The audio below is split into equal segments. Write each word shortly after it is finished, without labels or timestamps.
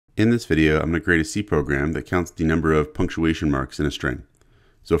In this video, I'm going to create a C program that counts the number of punctuation marks in a string.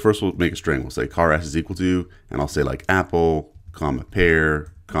 So first we'll make a string. We'll say car s is equal to, and I'll say like apple, comma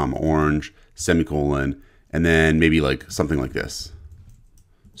pear, comma orange, semicolon, and then maybe like something like this.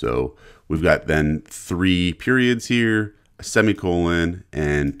 So we've got then 3 periods here, a semicolon,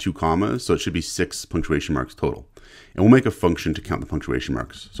 and 2 commas. So it should be 6 punctuation marks total. And we'll make a function to count the punctuation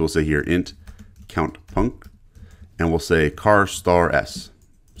marks. So we'll say here int count punct, and we'll say car star s.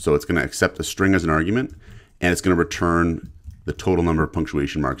 So it's going to accept a string as an argument, and it's going to return the total number of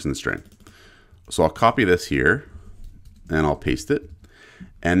punctuation marks in the string. So I'll copy this here, and I'll paste it.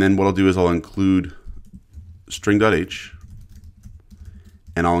 And then what I'll do is I'll include string.h,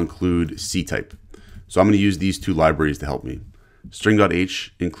 and I'll include ctype. So I'm going to use these 2 libraries to help me.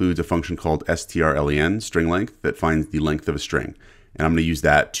 String.h includes a function called strlen, string length, that finds the length of a string. And I'm going to use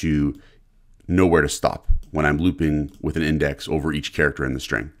that to know where to stop when I'm looping with an index over each character in the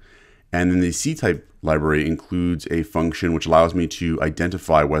string. And then the ctype library includes a function which allows me to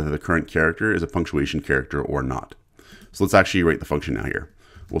identify whether the current character is a punctuation character or not. So let's actually write the function now here.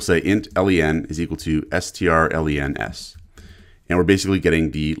 We'll say int len is equal to strlens. And we're basically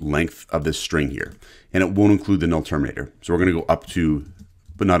getting the length of this string here. And it won't include the null terminator. So we're going to go up to,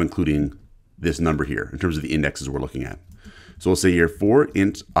 but not including this number here in terms of the indexes we're looking at. So we'll say here for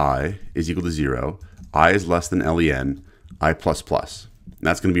int I is equal to 0, I is less than len, I plus plus. And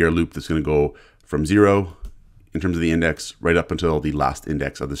that's going to be our loop that's going to go from 0 in terms of the index right up until the last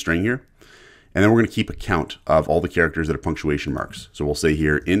index of the string here. And then we're going to keep a count of all the characters that are punctuation marks. So we'll say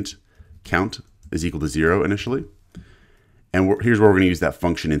here int count is equal to 0 initially. And here's where we're going to use that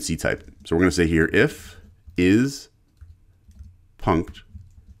function in ctype. So we're going to say here if is punct,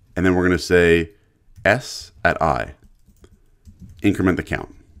 and then we're going to say s at I. Increment the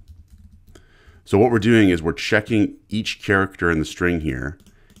count. So what we're doing is we're checking each character in the string here,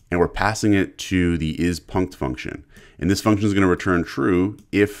 and we're passing it to the isPunct function. And this function is going to return true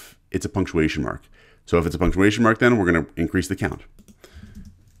if it's a punctuation mark. So if it's a punctuation mark, then we're going to increase the count.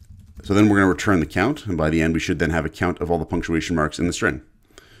 So then we're going to return the count, and by the end we should then have a count of all the punctuation marks in the string.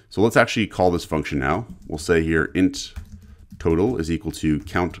 So let's actually call this function now. We'll say here int total is equal to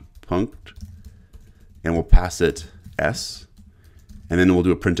count punct, and we'll pass it s. And then we'll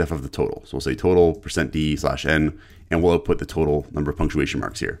do a printf of the total. So we'll say total %d/n, and we'll output the total number of punctuation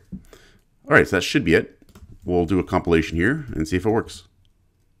marks here. All right, so that should be it. We'll do a compilation here and see if it works.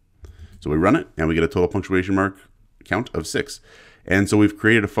 So we run it, and we get a total punctuation mark count of 6. And so we've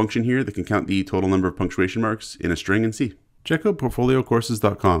created a function here that can count the total number of punctuation marks in a string in C. Check out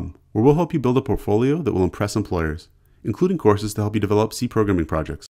portfoliocourses.com, where we'll help you build a portfolio that will impress employers, including courses to help you develop C programming projects.